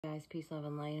Guys, peace, love,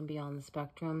 and light, and beyond the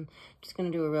spectrum. Just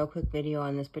going to do a real quick video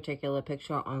on this particular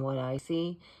picture on what I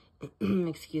see.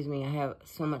 Excuse me, I have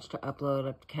so much to upload.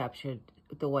 I've captured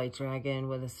the white dragon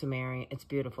with a Sumerian. It's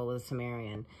beautiful with a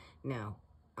Sumerian. Now,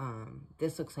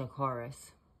 this looks like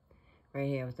Horus. Right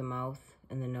here with the mouth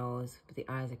and the nose, but the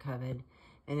eyes are covered.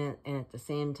 And at the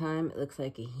same time, it looks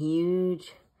like a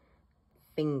huge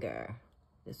finger.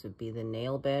 This would be the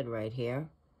nail bed right here.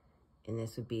 And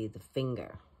this would be the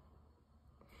finger.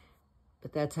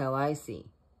 But that's how I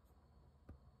see.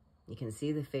 You can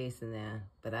see the face in there,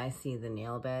 but I see the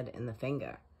nail bed and the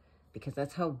finger. Because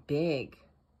that's how big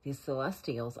these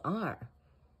celestials are.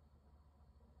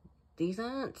 These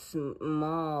aren't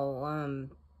small,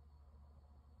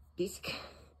 these,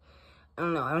 I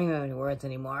don't know, I don't even have any words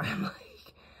anymore.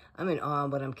 I'm in awe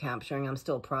of what I'm capturing. I'm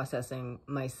still processing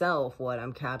myself what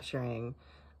I'm capturing.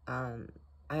 I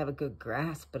have a good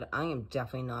grasp, but I am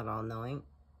definitely not all-knowing.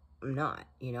 I'm not,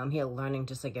 you know, I'm here learning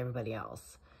just like everybody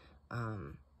else.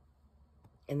 And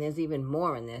there's even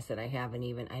more in this that I haven't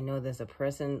even, I know there's a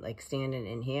person like standing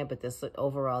in here, but this,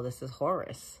 overall, this is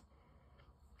Horus.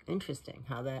 Interesting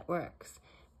how that works.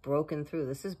 Broken through.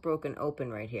 This is broken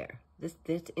open right here. This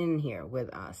in here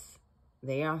with us.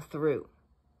 They are through.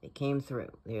 They came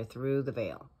through. They are through the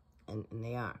veil. And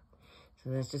they are.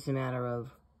 So that's just a matter of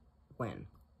when.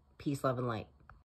 Peace, love, and light.